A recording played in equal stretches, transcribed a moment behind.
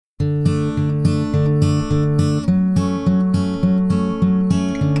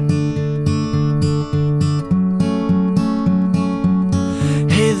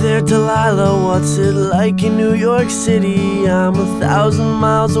Delilah, what's it like in New York City? I'm 1,000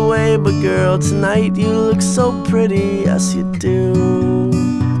 miles away, but girl, tonight you look so pretty, yes you do.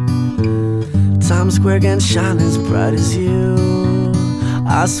 Times Square can't shine as bright as you,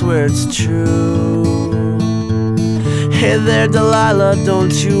 I swear it's true. Hey there Delilah,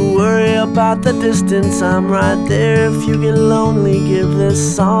 don't you worry about the distance, I'm right there. If you get lonely, give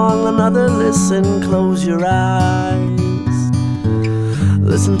this song another listen. Close your eyes,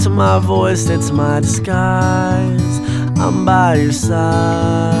 listen to my voice, it's my disguise, I'm by your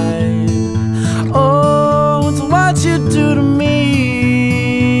side. Oh, it's what you do to me,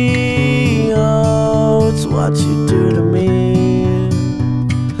 oh, it's what you do to me.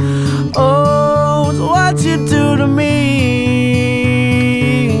 Oh, it's what you do to me,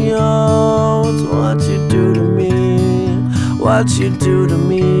 oh, it's what you do to me, what you do to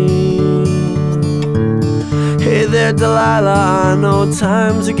me. Hey there Delilah, I know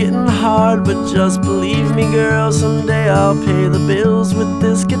times are getting hard, but just believe me girl, someday I'll pay the bills with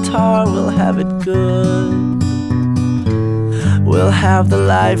this guitar. We'll have it good, we'll have the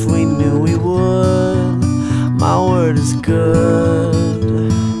life we knew we would, my word is good.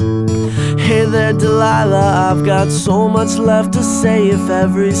 Hey there Delilah, I've got so much left to say. If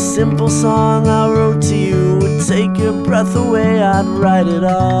every simple song I wrote to you would take your breath away, I'd write it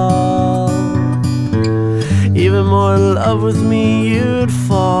all. Even more in love with me you'd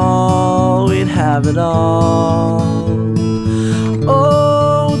fall, we'd have it all.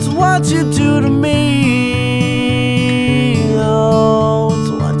 Oh, it's what you do to me, oh, it's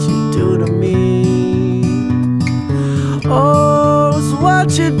what you do to me. Oh, it's what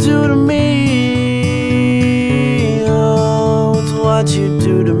you do to me, oh, it's what you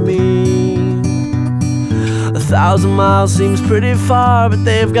do to me. 1,000 miles seems pretty far, but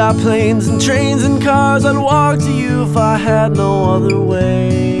they've got planes and trains and cars. I'd walk to you if I had no other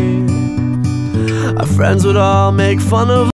way. Our friends would all make fun of